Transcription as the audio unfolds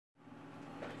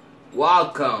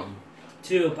Welcome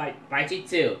to Part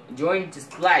 2. Join the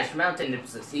Splash Mountain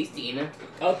episode 16.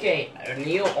 Okay,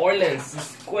 New Orleans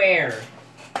Square.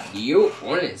 New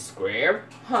Orleans Square?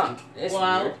 Huh, that's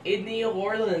weird. In New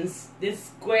Orleans, this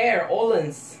square,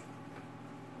 Orleans.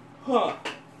 Huh.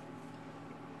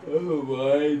 Oh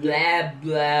my. Blah,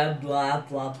 blah, blah,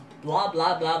 blah, blah,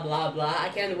 blah, blah, blah, blah. I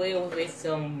can't wait with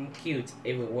some cute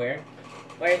everywhere.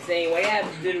 Why are saying, what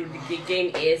have the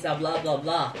game is a blah, blah,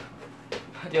 blah.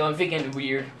 Dude, I'm thinking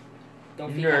weird.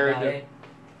 Don't think about it.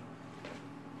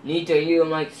 Nita, you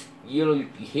like you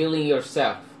healing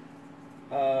yourself?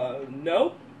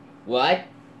 No. What?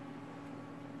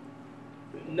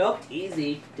 Nope,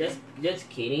 easy. Just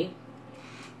kidding.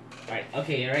 Alright,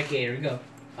 okay, here we go.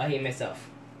 I'll heal myself.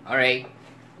 Alright.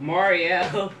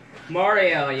 Mario,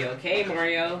 are you okay,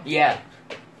 Mario? Yeah.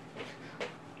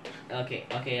 Okay,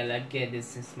 let's get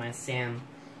this. Is my Sam.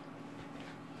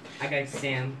 I got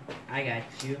Sam. I got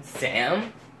you.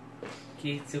 Sam?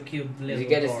 Cute, so cute little Did you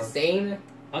get dog. us the same?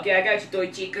 Okay, I got you, Toy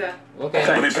Chica. Okay.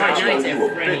 Friends and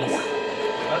friends.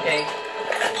 Okay.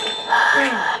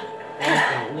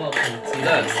 Welcome to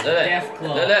Look. Death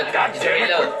Club. Look.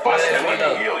 Reload.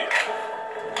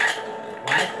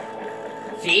 What?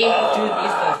 See? 2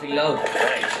 pistols reload.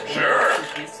 Sure. 2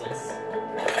 pistols.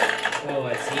 Oh,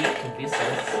 I see. 2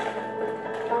 pistols.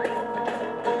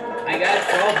 I got a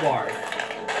crowbar.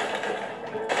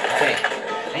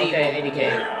 Okay, ADK.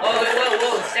 Oh,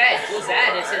 whoa, what's that?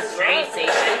 This is train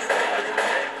station.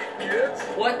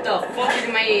 What the fuck is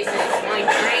my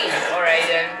train? Alright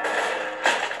then.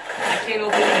 I can't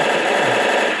open the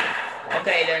door.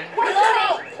 Okay then.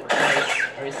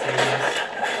 Are you serious?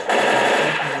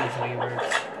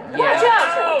 Watch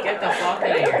out! Get the fuck out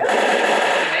of here.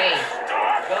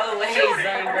 Go away,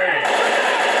 Zungbird.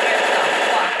 Get the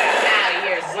fuck out of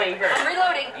here, Zungbird. I'm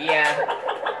reloading. Yeah.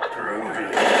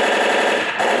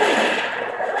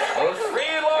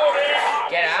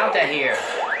 Get out of here.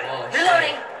 Oh,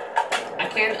 Reloading. I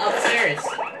can't upstairs.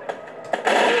 I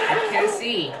can't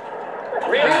see.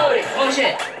 Reloading. Oh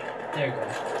shit. There you go.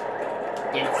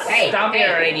 Stop it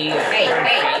already. Hey.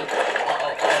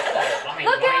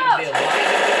 Look out! Behind the bill.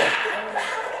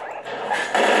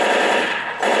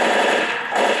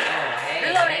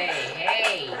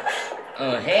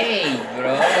 Oh hey, bro.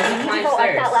 Climb Go up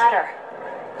stairs. that ladder.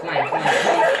 Climb.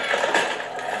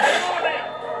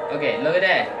 Okay, look at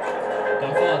that.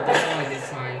 Don't fall this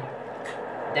time.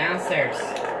 Downstairs.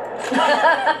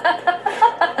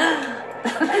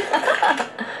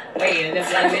 Wait,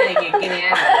 there's a minute getting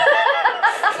out.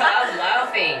 Stop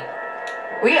laughing.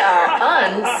 We are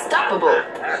unstoppable. Over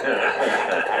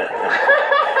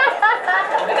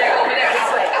there. This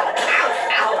way.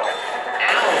 Ow.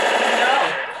 No.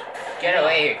 Get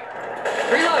away.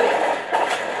 Reloading.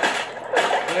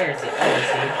 Where is it? Oh, I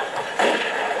see.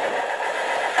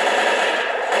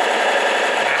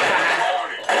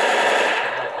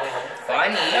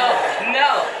 Funny. No,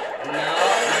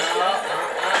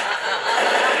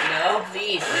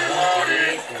 please, no.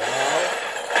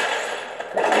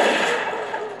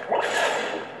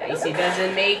 AC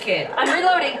doesn't make it. I'm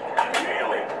reloading.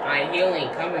 I'm healing,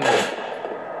 cover me.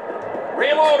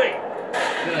 Reloading.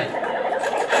 Good.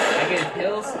 I get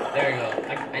pills. There you go.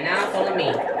 And now follow me.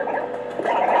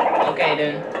 Okay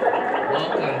then.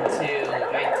 Welcome to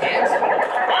my tent.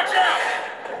 Watch out.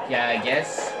 Yeah, I guess.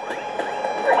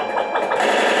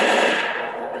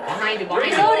 Behind you.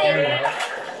 Reloading. There you go.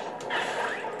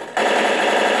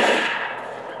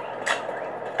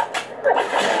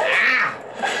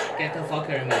 Get the fuck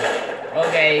out of me.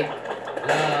 Okay.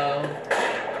 Hello.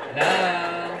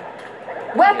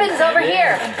 Weapons over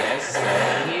here. I guess.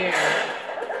 Here.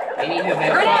 I need to be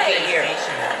Grenade. here.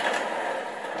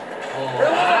 Oh,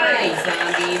 hi,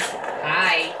 zombies.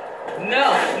 Hi. No.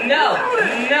 What are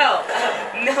you doing?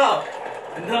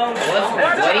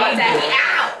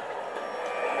 Ow!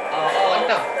 What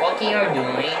the fuck are you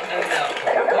doing? No.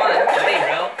 Come on,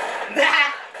 bro.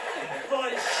 Oh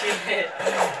shit.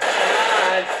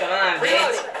 Come on,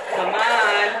 bitch. Come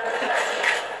on.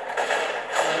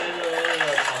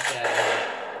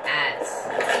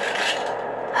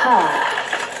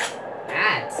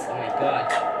 Ads. Oh my god.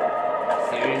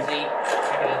 Seriously?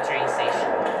 Check out the train station.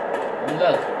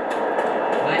 Look.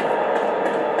 What?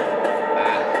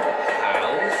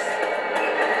 House?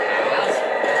 House?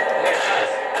 Where's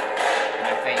house?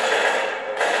 My face.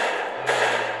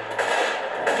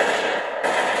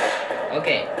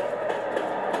 Okay.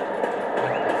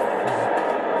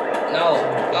 No,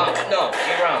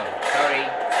 you're wrong. Sorry.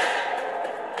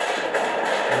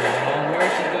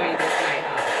 Where's she going to my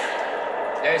house?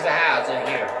 There's a house in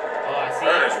here. Oh, I see.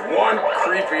 That is one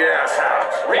creepy ass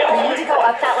house. We need to go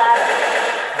up that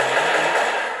ladder.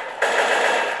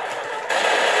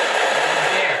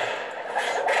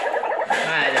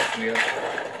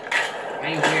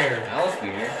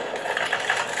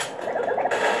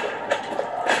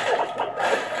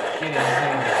 shit, it's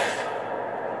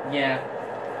zombies. Yeah.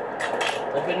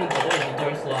 Open the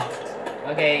door's locked.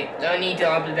 Okay, don't need to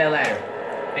open the ladder.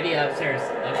 I need upstairs.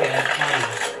 Okay, that's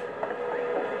fine.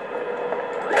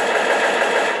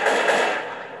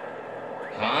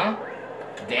 Huh?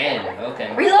 Dead,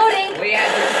 okay. Reloading. We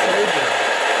have this soldier.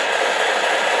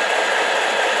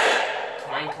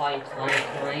 Climb.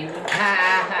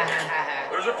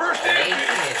 There's a first aid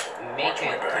kit. Make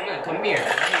it. Come here.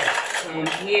 Come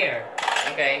here.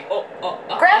 Okay. Oh.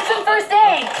 Grab some first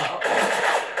aid.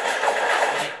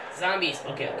 Wait, zombies.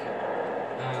 Okay.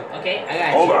 Okay, I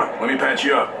got Hold you. on, let me patch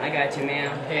you up. I got you, man.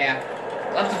 Yeah.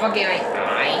 What the fuck am I?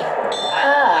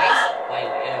 Wait,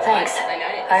 Thanks.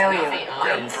 I owe you.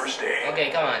 Grab first aid. Okay,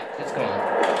 come on. Let's go on.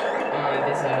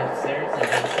 This upstairs.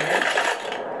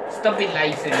 Stop it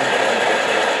license.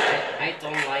 I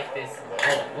don't like this.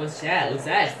 Oh, what's that? What's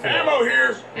that? Ammo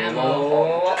here.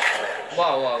 Ammo.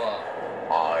 Whoa.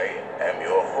 I am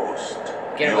your host.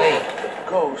 Get your away.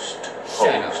 Ghost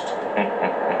Shut host.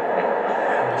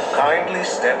 Kindly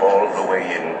step all the way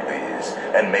in, please,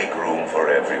 and make room for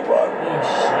everyone. Oh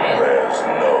shit. There's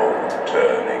no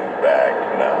turning back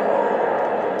now.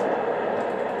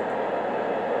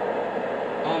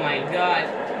 Oh my god.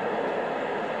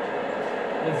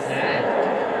 What's that?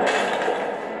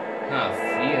 Oh,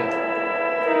 phew.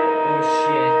 Oh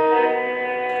shit.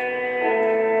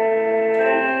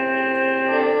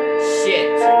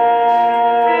 Shit. Oh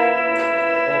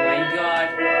my god.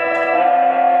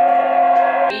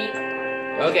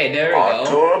 Okay, there we Our go.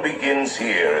 tour begins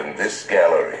here in this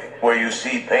gallery, where you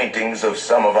see paintings of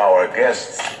some of our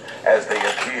guests as they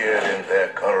appeared in their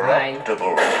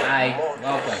corruptible Hi. mortal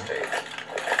Welcome. state.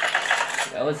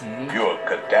 That was easy. Your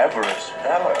cadaverous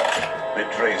pallor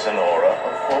betrays an aura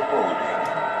of foreboding,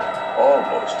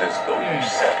 almost as though you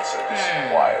sense a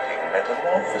disquieting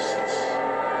metamorphosis.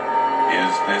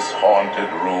 Is this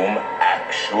haunted room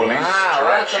actually Wow,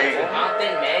 welcome stretching, to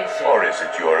Haunted Mansion. or is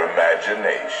it your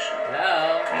imagination?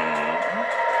 Hello.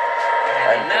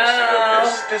 And consider Hello.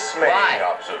 this dismaying Why?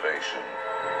 observation.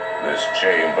 This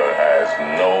chamber has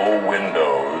no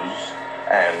windows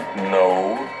and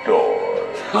no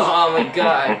doors, Oh my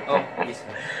god. Oh, this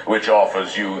one. which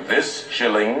offers you this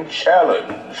chilling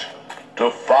challenge to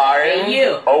find Hey,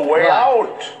 you. a way What?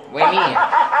 out. What do you mean?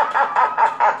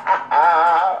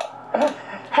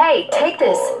 Hey, take Of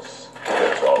this. course,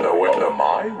 there's always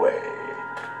my way.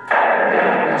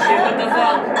 Oh shit, what the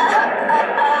fuck?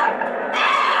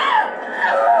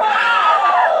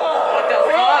 What the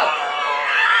fuck?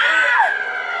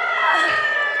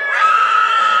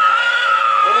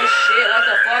 Oh shit, what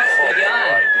the fuck's going I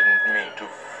on? didn't mean to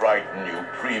frighten you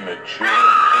prematurely.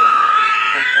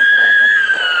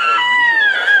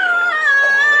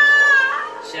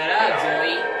 Shut up,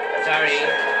 Zoe. Sorry.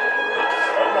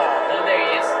 Oh, there he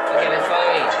is. Okay, let's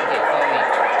follow me. Okay, follow me.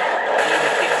 I need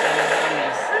to kick some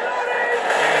zombies.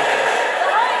 There he is.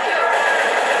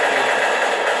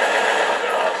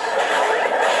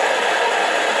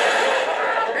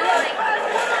 Reloading.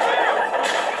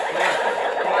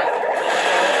 Come on.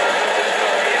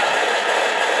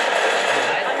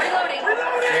 I'm reloading.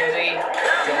 Seriously?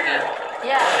 Joking.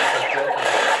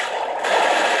 Yeah.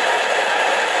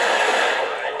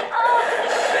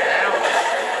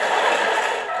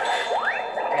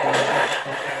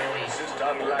 Insist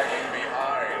on lagging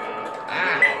behind.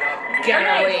 Ah. Get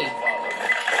away.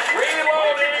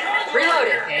 Reloading.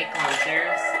 Reloading. Okay, come on,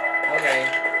 Sarahs. Okay.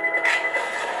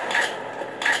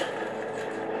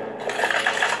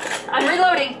 I'm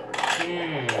reloading.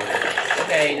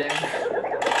 Okay, then.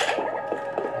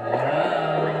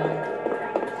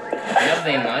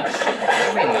 Nothing much.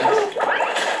 Nothing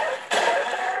much.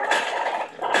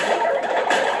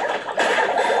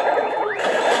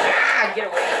 Ah, get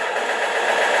away.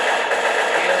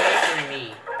 Get away from me.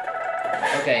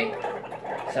 Okay.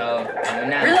 So,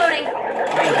 now. Reloading.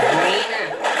 My green.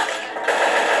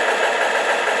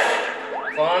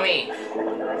 Follow me.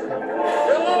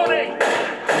 Reloading.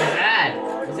 What's that?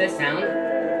 What's that sound?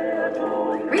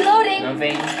 Reloading.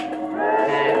 Nothing.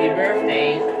 Happy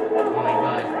birthday. Oh my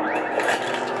god.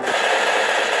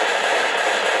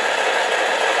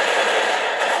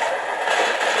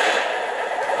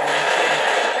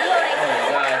 Reloading. Oh my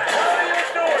god. What are you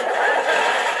doing?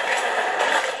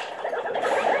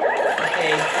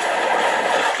 Okay.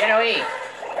 Get away.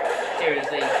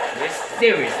 Seriously.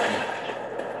 Seriously.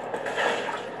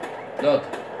 Look.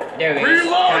 There it is.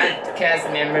 Reloading. Cast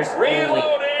members only.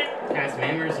 Reloading. Cast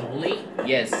members only?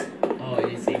 Yes. Oh,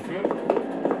 it is safe room?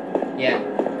 Yeah.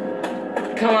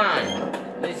 Come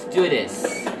on. Let's do this.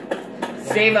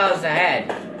 Save us ahead.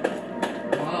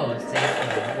 Oh, safe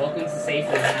room. Welcome to safe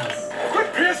room house.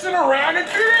 Quit pissing messing around again.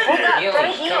 Hold up, Healing. gotta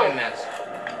heal. Coming, Max.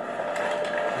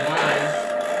 One.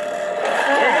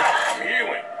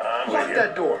 Healing. Lock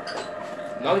that door.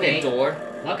 Lock Okay. the door.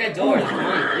 Lock that door. Come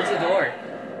on, close the door.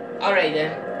 Alright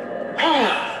then. Hell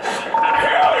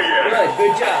yeah.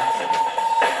 Good job.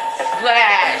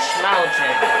 Splash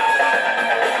Mountain.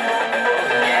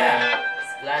 Yeah.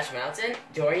 Splash Mountain?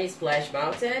 Jordan, Splash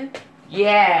Mountain?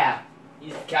 Yeah.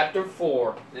 He's chapter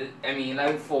 4.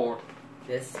 Level 4.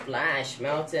 The Splash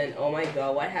Mountain. Oh my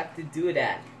god, what have to do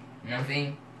that?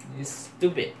 Nothing. You're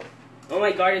stupid. Oh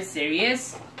my god, are you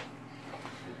serious?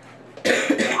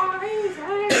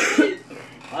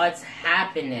 What's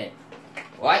happening?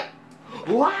 What?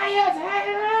 Why is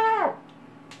that?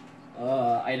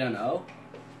 I don't know.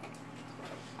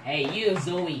 Hey, you,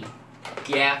 Zoe.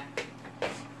 Yeah.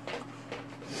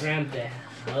 Grab the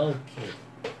hell kit.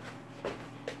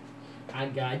 I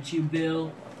got you,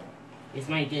 Bill. It's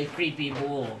my dead creepy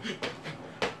bull.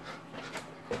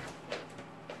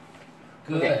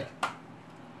 Good. Okay.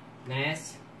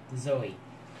 Nice. Zoe.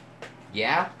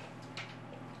 Yeah?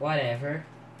 Whatever.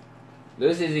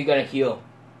 This is he gonna heal.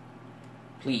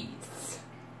 Please.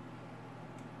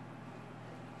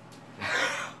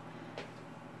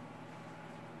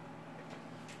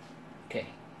 Okay.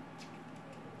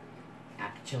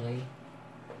 Actually.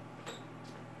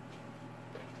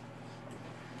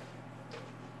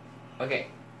 Okay.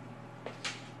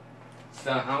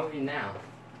 So how are we now?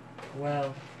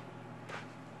 Well.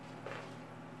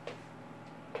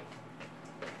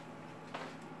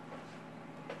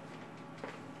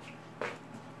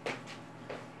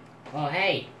 Oh,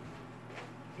 hey.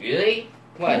 Really?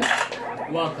 What?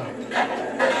 Welcome.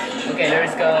 Okay,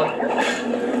 let's go.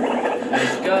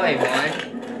 Let's go, everyone.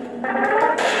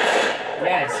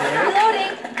 Yeah, sir.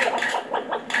 Reloading.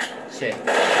 Shit.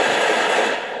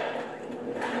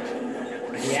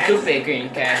 Yes. Stupid green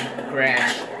cat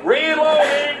crash.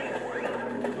 Reloading.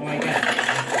 Oh my god.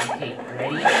 Okay,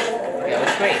 ready? Okay, that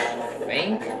was great.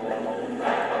 Think.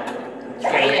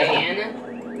 Try it again.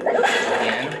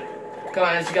 Again. Come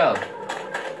on, let's go.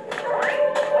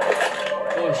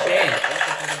 Oh shit.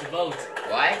 Welcome to the boat.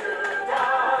 What?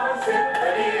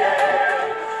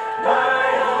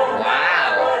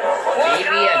 Wow.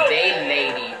 Baby a day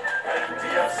lady.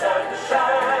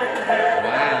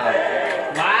 Wow.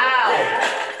 Wow.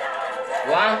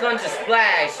 Welcome to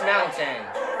Splash Mountain.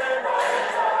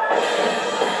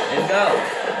 Let's go.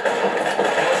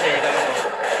 Oh shit, come on.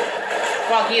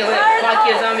 Fuck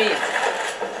you, zombies.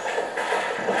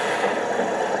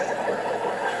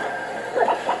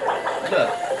 Look,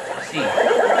 see.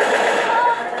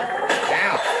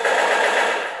 Ow.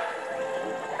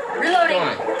 Reloading. Come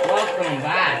on. Welcome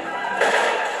back.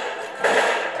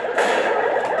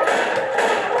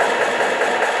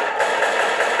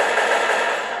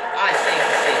 Ah,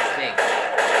 snake.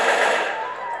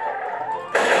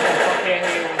 Okay,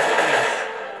 here we go.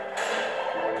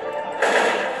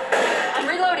 I'm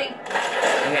reloading.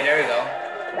 Okay, there we go.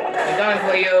 I'm coming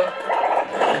for you.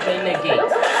 Open the gate.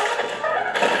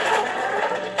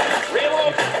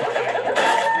 Reload.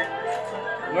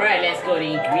 Alright, let's go to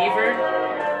Ink River.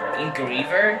 Ink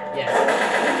River? Yes.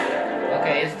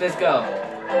 Okay, let's go.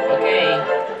 Okay.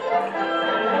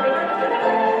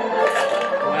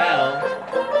 Well.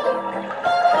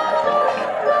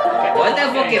 What the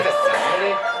fuck is a sound?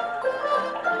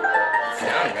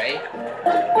 Sound, right?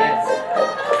 Yes.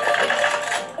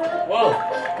 Whoa,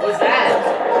 what's that?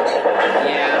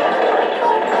 Yeah.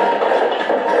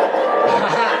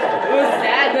 Who's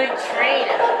that? The train.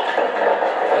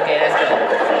 Okay, let's go.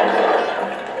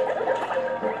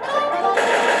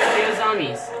 Kill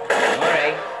zombies.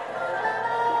 Alright.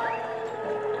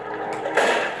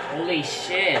 Holy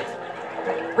shit.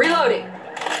 Reloading.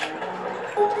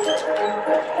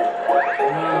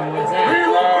 What's that?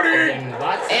 Reloading.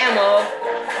 What? Ammo!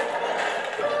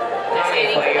 Let's Coming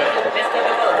go for you.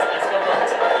 boat. Let's go boat.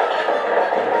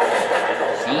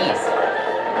 Jeez.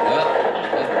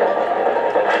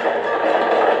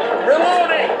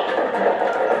 Reloading.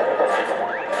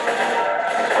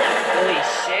 Holy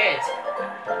shit.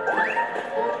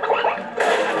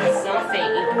 There's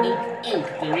something. Ink.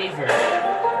 The river.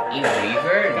 Ink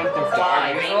River? Chapter The 5.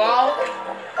 army wall?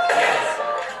 Yes.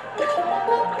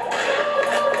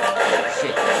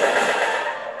 Shit.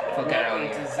 Fuck out of Welcome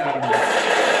to here. zombies.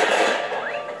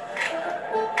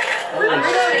 Holy I'm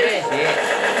reloading. shit. Shit.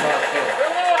 Fuck you.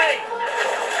 Reloading.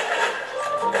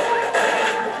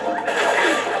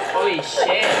 Holy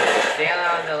shit. Stay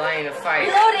on the line of fire.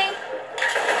 Reloading.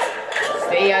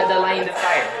 Stay on the line of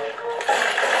fire.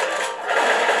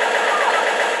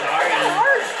 Sorry.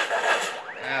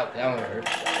 Ow, that one hurt.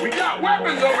 We got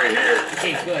weapons over here.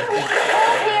 Okay, good. Good.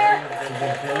 Help here.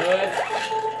 Good.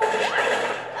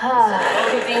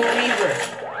 Welcome to Fever.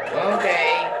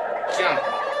 Okay. Jump.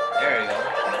 There we go.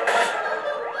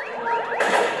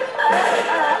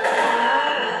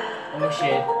 Oh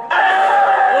shit.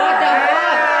 What the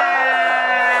fuck?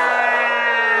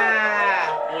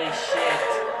 Holy shit.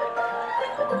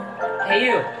 Hey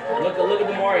you. Look at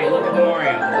the Mario. Look at the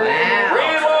Mario. Wow.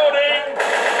 Reloading.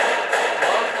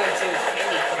 Welcome to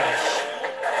Candy Crush.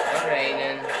 Alright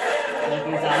then.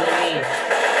 Welcome to Halloween.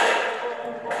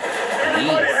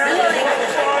 Everybody have as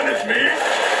much fun as me.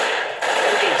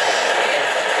 Holy shit.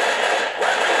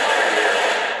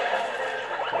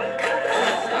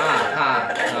 Aha.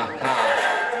 Aha.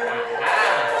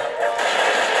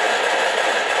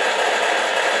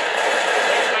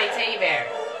 Where's my teddy bear?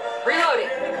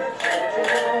 Reloading.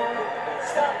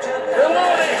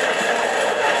 Reloading.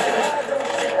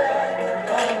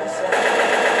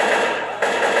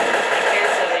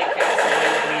 Cancel it,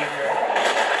 Weaver.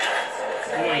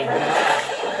 Oh my god.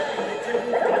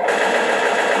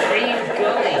 Where are you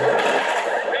going?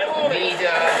 We need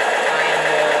to find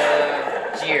the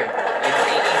Jeer. It's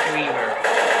the Reaver.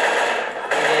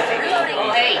 We need to take the Reloading. Oh,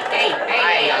 hey, I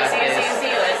I got see you, this.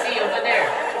 I see you over there.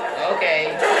 Okay.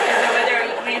 It's over there,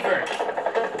 Weaver.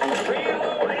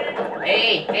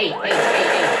 Hey. I see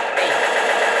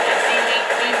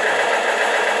Weaver.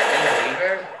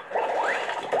 Reaver?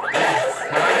 Yes.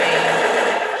 Coming.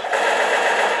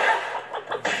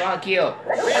 Fuck you.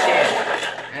 Shit.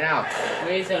 And out.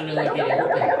 Wait till we get it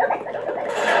open.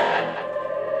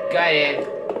 Got it.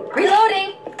 Reloading.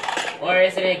 Or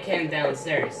is it Ken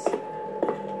downstairs?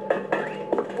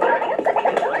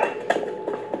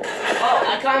 Oh,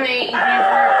 I'm coming,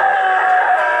 Weaver.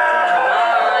 Come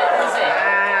on, who's it?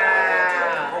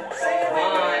 Come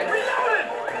on.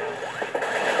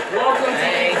 Welcome to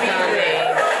Hey, the Weaver. coming.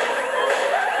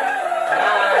 Come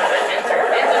on, enter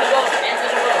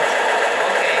the boat.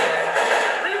 Okay then.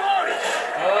 Reloading.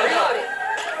 Oh, no. Reloading.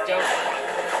 Jump.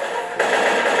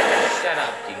 Shut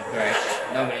up, Team Crush.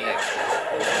 Nobody likes you.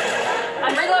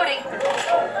 I'm reloading.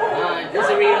 Come on, this is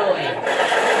reloading.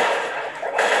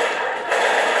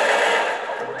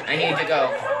 I need to go.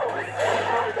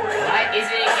 Why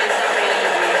isn't it against somebody,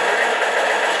 Weaver?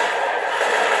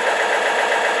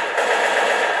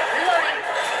 Reloading.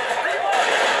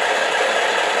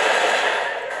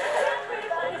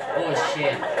 Oh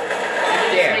shit.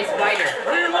 There. It's my spider.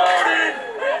 Reloading.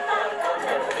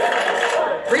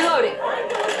 Reloading.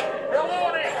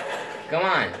 Reloading. Come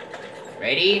on.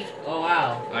 Ready? Oh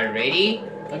wow. Are you ready?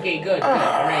 Okay, good.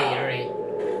 Alright.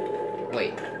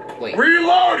 Wait.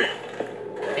 Reloading.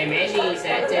 Imagine you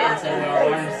sat there so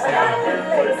our arms down.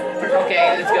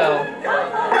 Okay, let's go.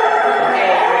 Okay,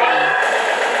 ready.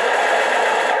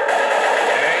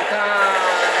 Here it comes.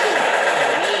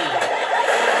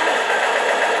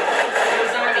 Kill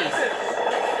zombies.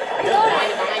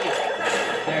 Reloading. Behind you.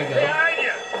 There we go. Behind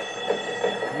you.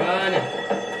 Run.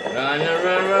 Run.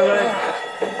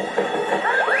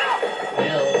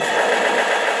 Bill.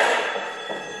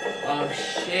 Oh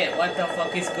shit, what the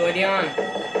fuck is going on?